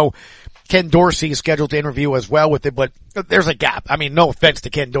well. I know Ken Dorsey is scheduled to interview as well with it, but there's a gap. I mean, no offense to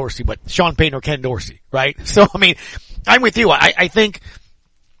Ken Dorsey, but Sean Payton or Ken Dorsey, right? So, I mean, I'm with you. I think,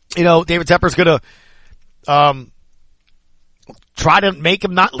 David Tepper's gonna, try to make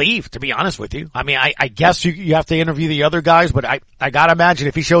him not leave, to be honest with you. I mean, I guess you have to interview the other guys, but I gotta imagine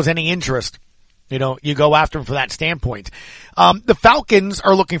if he shows any interest, you go after him for that standpoint. The Falcons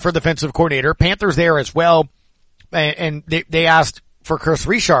are looking for a defensive coordinator. Panthers there as well. And they asked for Chris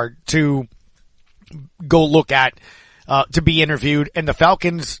Richard to go look at, to be interviewed. And the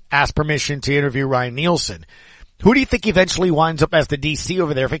Falcons asked permission to interview Ryan Nielsen. Who do you think eventually winds up as the DC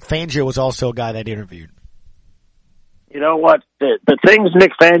over there? I think Fangio was also a guy that interviewed. You know what? The things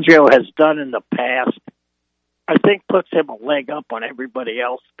Nick Fangio has done in the past, I think puts him a leg up on everybody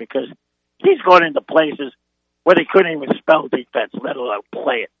else because he's gone into places where they couldn't even spell defense, let alone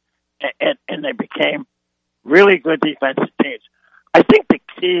play it. And they became really good defensive teams. I think the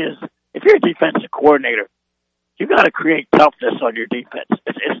key is, if you're a defensive coordinator, you got to create toughness on your defense.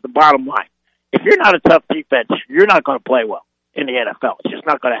 It's the bottom line. If you're not a tough defense, you're not going to play well in the NFL. It's just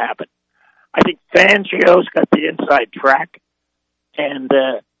not going to happen. I think Fangio's got the inside track. And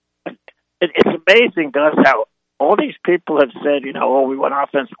it's amazing, Gus, how all these people have said, we want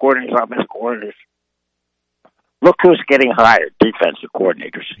offensive coordinators. Look who's getting hired, defensive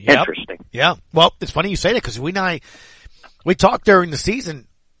coordinators. Yep. Interesting. Yeah. Well, it's funny you say that because we talked during the season.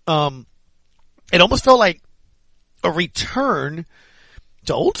 It almost felt like a return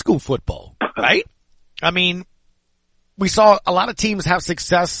to old school football, right? I mean, we saw a lot of teams have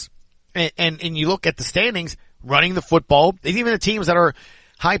success and you look at the standings running the football. Even the teams that are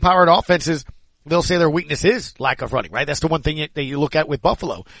high powered offenses, they'll say their weakness is lack of running, right? That's the one thing that you look at with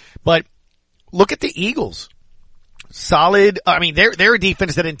Buffalo. But look at the Eagles. Solid. I mean, they're a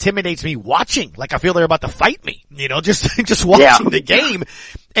defense that intimidates me watching. Like I feel they're about to fight me, just watching the game.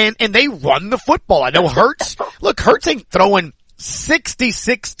 And they run the football. I know Hurts ain't throwing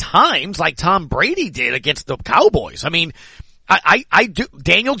 66 times like Tom Brady did against the Cowboys. I mean, I do.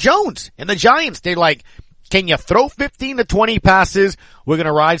 Daniel Jones and the Giants, they're like, can you throw 15 to 20 passes? We're going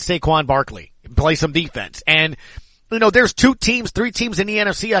to ride Saquon Barkley and play some defense. And, there's 3 teams in the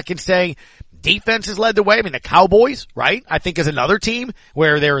NFC I can say defense has led the way. I mean, the Cowboys, right? I think is another team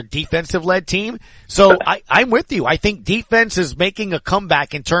where they're a defensive led team. So I'm with you. I think defense is making a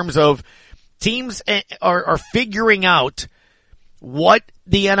comeback in terms of teams are figuring out what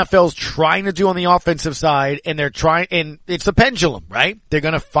the NFL's trying to do on the offensive side, and and it's a pendulum, right? They're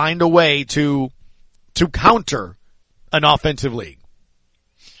going to find a way to counter an offensive league.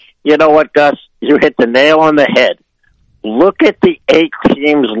 You know what, Gus? You hit the nail on the head. Look at the 8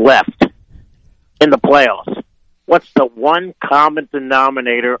 teams left in the playoffs. What's the one common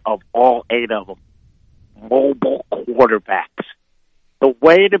denominator of all 8 of them? Mobile quarterbacks. The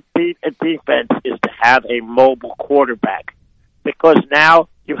way to beat a defense is to have a mobile quarterback, because now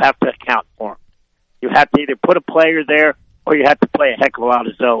you have to account for him. You have to either put a player there or you have to play a heck of a lot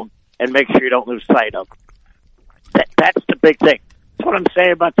of zone and make sure you don't lose sight of him. That's the big thing. That's what I'm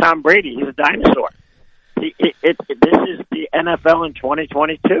saying about Tom Brady. He's a dinosaur. This is the NFL in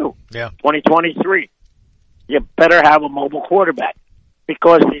 2022, 2023. You better have a mobile quarterback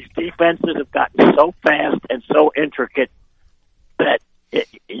because these defenses have gotten so fast and so intricate that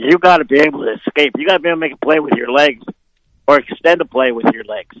you got to be able to escape. You got to be able to make a play with your legs or extend a play with your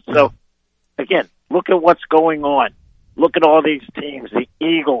legs. So, again, look at what's going on. Look at all these teams, the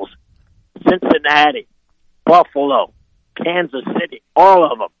Eagles, Cincinnati, Buffalo, Kansas City,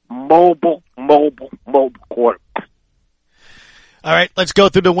 all of them, mobile quarterbacks. All right, let's go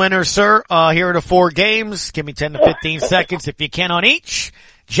through the winners, sir. Here are the 4 games. Give me 10 to 15 seconds if you can on each.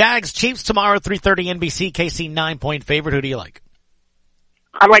 Jags, Chiefs tomorrow, 3:30 NBC. KC 9-point favorite. Who do you like?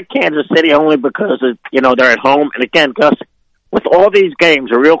 I like Kansas City only because of, they're at home. And again, Gus, with all these games,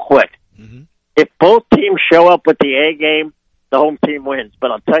 real quick, if both teams show up with the A game, the home team wins.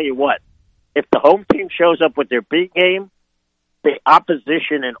 But I'll tell you what, if the home team shows up with their B game, the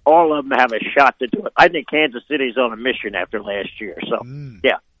opposition and all of them have a shot to do it. I think Kansas City's on a mission after last year. So,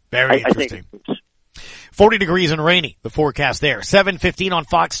 yeah. Very interesting. 40 degrees and rainy, the forecast there. 7:15 on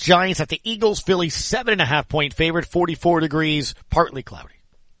Fox. Giants at the Eagles. Philly 7.5-point favorite. 44 degrees, partly cloudy.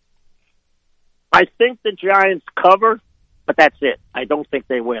 I think the Giants cover, but that's it. I don't think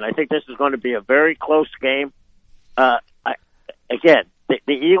they win. I think this is going to be a very close game. Again,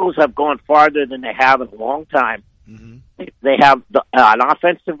 the Eagles have gone farther than they have in a long time. They have an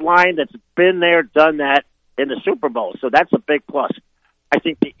offensive line that's been there, done that in the Super Bowl, so that's a big plus. I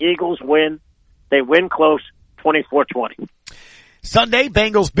think the Eagles win. They win close, 24-20. Sunday,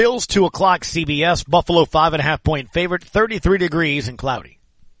 Bengals, Bills, 2 o'clock CBS. Buffalo, 5.5-point favorite, 33 degrees and cloudy.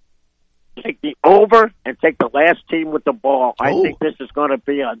 Take the over and take the last team with the ball. I think this is going to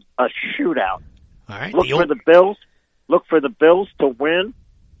be a shootout. All right. Look for the Bills. Look for the Bills to win.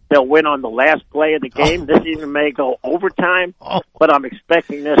 They'll win on the last play of the game. This even may go overtime, but I'm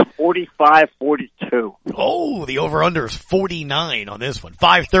expecting this 45-42. Oh, the over-under is 49 on this one.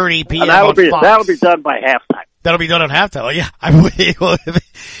 5:30 p.m. That'll on be done by halftime. That'll be done on halftime. Oh, yeah, I'm with you.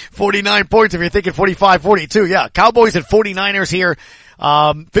 49 points if you're thinking 45-42. Yeah, Cowboys and 49ers here.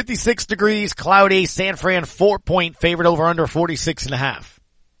 56 degrees, cloudy. San Fran 4-point favorite, over under 46.5.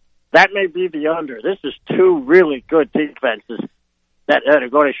 That may be the under. This is two really good defenses that are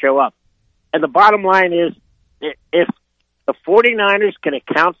going to show up. And the bottom line is, if the 49ers can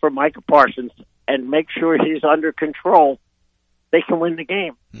account for Micah Parsons and make sure he's under control, they can win the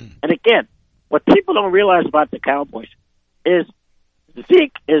game. And again, what people don't realize about the Cowboys is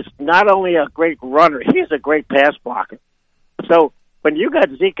Zeke is not only a great runner, he's a great pass blocker. So when you got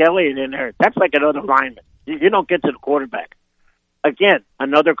Zeke Elliott in there, that's like another lineman. You don't get to the quarterback. Again,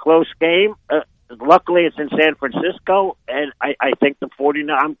 another close game. Luckily, it's in San Francisco, and I think the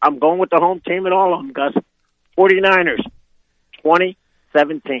 49ers, I'm going with the home team and all of them, Gus. 49ers,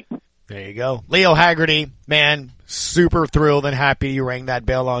 20-17. There you go. Leo Haggerty, man, super thrilled and happy you rang that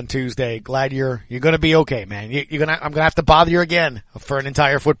bell on Tuesday. Glad you're going to be okay, man. I'm going to have to bother you again for an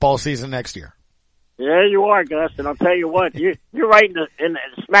entire football season next year. Yeah, you are, Gus, and I'll tell you what, you're right in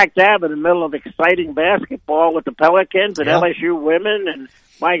smack dab in the middle of exciting basketball with the Pelicans and LSU women, and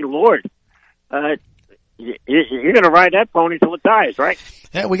my Lord, you're going to ride that pony till it dies, right?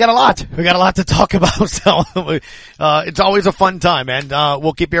 Yeah, we got a lot. We got a lot to talk about, so it's always a fun time, and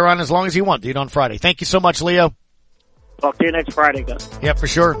we'll keep you around as long as you want, dude, on Friday. Thank you so much, Leo. Talk to you next Friday, Gus. Yeah, for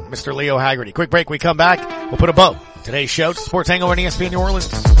sure, Mr. Leo Haggerty. Quick break, we come back, we'll put a bow on today's show. Sports Hangover on ESPN New Orleans.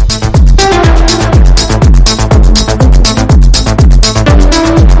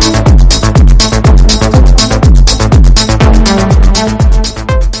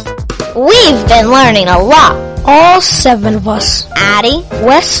 We've been learning a lot. All 7 of us. Addie,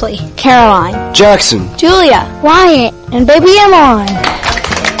 Wesley, Caroline, Jackson, Julia, Wyatt, and baby Emmeline.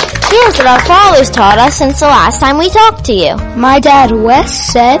 Here's what our fathers taught us since the last time we talked to you. My dad,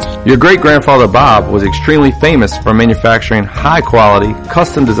 Wes, said, your great-grandfather Bob was extremely famous for manufacturing high-quality,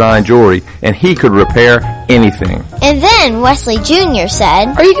 custom-designed jewelry, and he could repair anything. And then Wesley Jr.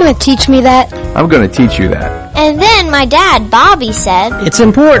 said, are you going to teach me that? I'm going to teach you that. And then my dad, Bobby, said, it's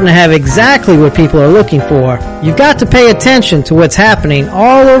important to have exactly what people are looking for. You've got to pay attention to what's happening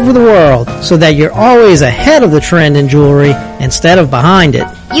all over the world so that you're always ahead of the trend in jewelry instead of behind it.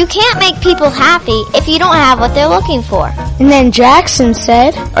 You can't make people happy if you don't have what they're looking for. And then Jackson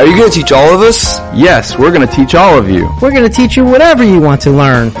said, are you going to teach all of us? Yes, we're going to teach all of you. We're going to teach you whatever you want to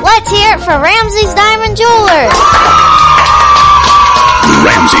learn. Let's hear it for Ramsey's Diamond Jewelers.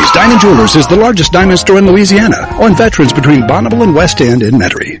 Ramsey's Diamond Jewelers is the largest diamond store in Louisiana on Veterans between Bonneville and West End in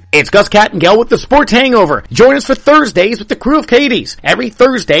Metairie. It's Gus Kattengell with the Sports Hangover. Join us for Thursdays with the crew of Katie's. Every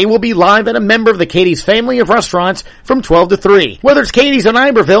Thursday we'll be live at a member of the Katie's family of restaurants from 12 to 3. Whether it's Katie's on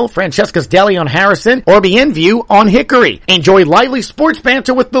Iberville, Francesca's Deli on Harrison, or Bienview on Hickory. Enjoy lively sports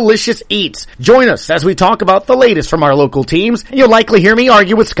banter with delicious eats. Join us as we talk about the latest from our local teams, and you'll likely hear me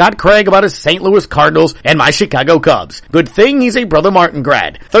argue with Scott Craig about his St. Louis Cardinals and my Chicago Cubs. Good thing he's a Brother Martin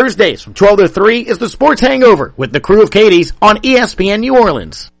grad. Thursdays from 12 to 3 is the Sports Hangover with the crew of Katie's on ESPN New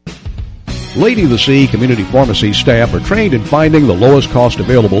Orleans. Lady of the Sea Community Pharmacy staff are trained in finding the lowest cost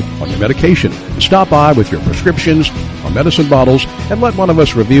available on your medication. Stop by with your prescriptions or medicine bottles and let one of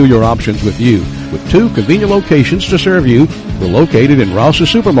us review your options with you. With 2 convenient locations to serve you, we're located in Rouse's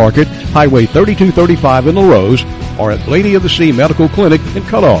Supermarket, Highway 3235 in LaRose, or at Lady of the Sea Medical Clinic in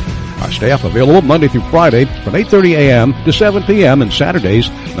Cutoff. Our staff available Monday through Friday from 8:30 a.m. to 7 p.m. and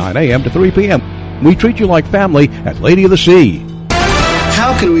Saturdays 9 a.m. to 3 p.m. We treat you like family at Lady of the Sea.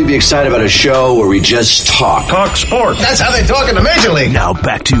 How can we be excited about a show where we just talk? Talk sports. That's how they talk in the Major League. Now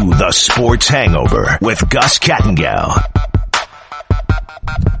back to the Sports Hangover with Gus Kattengell.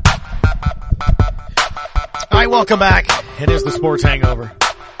 All right, welcome back. It is the Sports Hangover.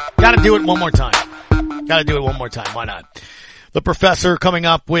 Gotta do it one more time. Why not? The Professor coming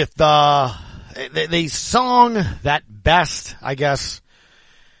up with the song that best, I guess,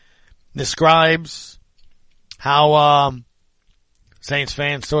 describes how Saints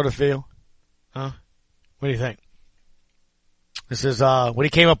fans sort of feel. Huh? What do you think? This is what he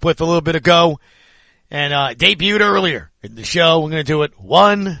came up with a little bit ago and debuted earlier in the show. We're going to do it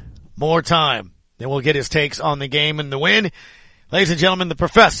one more time. Then we'll get his takes on the game and the win. Ladies and gentlemen, the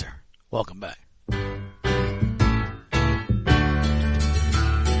Professor. Welcome back.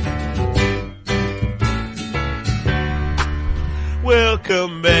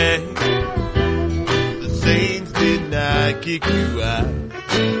 Welcome back. The Saints did not kick you out.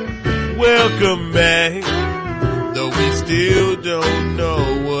 Welcome back. Though we still don't know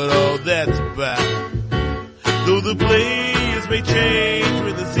what all that's about. Though the players may change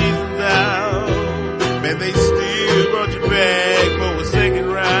when the season's out. Man, they still brought you back for a second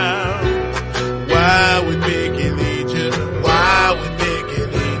round. Why would Mickey lead you? Why would Mickey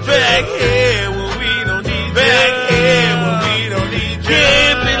lead you? Back here when we don't need you. Back here when we don't need you.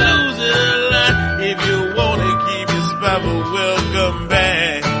 Can't be losing a lot if you want to keep your spot, but welcome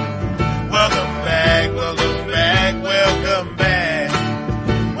back. Welcome back, welcome back, welcome back.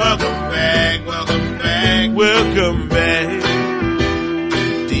 Welcome back, welcome back, welcome back.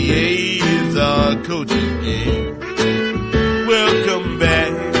 DA is our coaching game. Welcome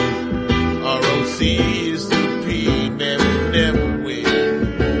back. ROC is the P, man, we never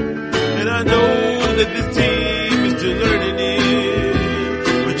win. And I know that this team is still learning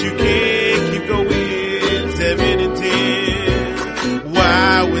it, but you can't keep going 7-10.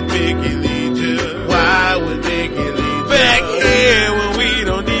 Why would Mickey lead you? Why would Mickey lead you? Back here when we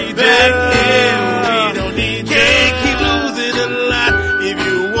don't need you. Back here when we don't need you. Can't keep losing a lot if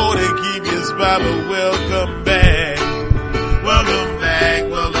you want to keep your spot, but welcome back. Welcome back,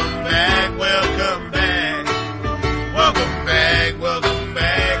 welcome back, welcome back. Welcome back, welcome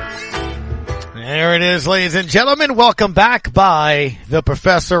back. There it is, ladies and gentlemen. Welcome back by the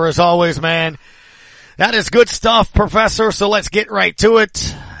Professor, as always, man. That is good stuff, Professor, so let's get right to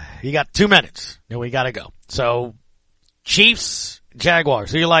it. You got 2 minutes, then we gotta go. So, Chiefs,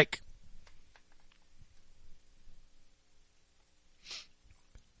 Jaguars, who you like?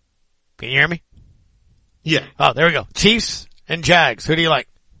 Can you hear me? Yeah. Oh, there we go. Chiefs and Jags, who do you like?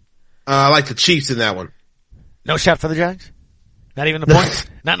 I like the Chiefs in that one. No shot for the Jags? Not even the points?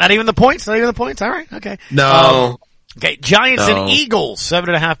 Not even the points? Not even the points? All right, okay. No. Okay, Giants and Eagles,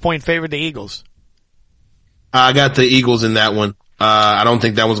 7.5 point favorite to Eagles. I got the Eagles in that one. I don't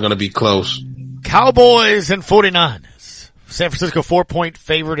think that one's going to be close. Cowboys and 49ers. San Francisco 4-point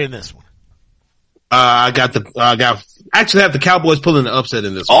favorite in this one. Actually have the Cowboys pulling the upset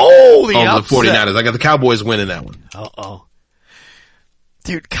in this one. Oh, the upset. upset. The 49ers. I got the Cowboys winning that one. Uh-oh.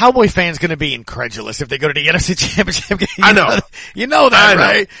 Dude, Cowboy fans gonna be incredulous if they go to the NFC Championship game. I know. You know that,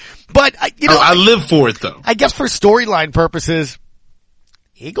 right? But, I live for it though. I guess for storyline purposes,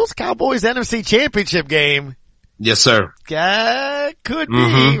 Eagles Cowboys NFC Championship game. Yes, sir. Could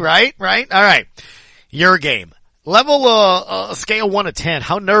be, right? All right. Your game. Level, scale 1 to 10.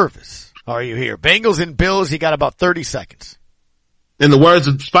 How nervous are you here? Bengals and Bills, you got about 30 seconds. In the words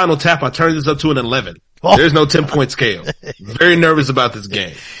of Spinal Tap, I turned this up to an 11. Oh. There's no 10-point scale. Very nervous about this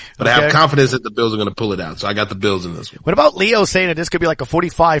game. But I have confidence that the Bills are going to pull it out. So I got the Bills in this one. What about Leo saying that this could be like a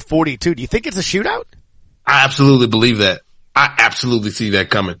 45-42? Do you think it's a shootout? I absolutely believe that. I absolutely see that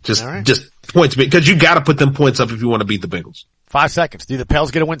coming. Just points, because you got to put them points up if you want to beat the Bengals. 5 seconds. Do the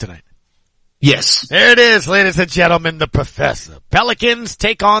Pels get a win tonight? Yes. There it is, ladies and gentlemen, the Professor. Pelicans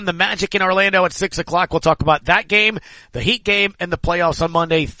take on the Magic in Orlando at 6 o'clock. We'll talk about that game, the Heat game, and the playoffs on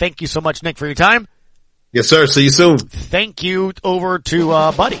Monday. Thank you so much, Nick, for your time. Yes, sir. See you soon. Thank you over to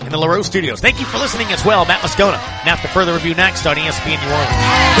Buddy in the LaRose Studios. Thank you for listening as well, Matt Moscona. Now for further review next on ESPN New Orleans.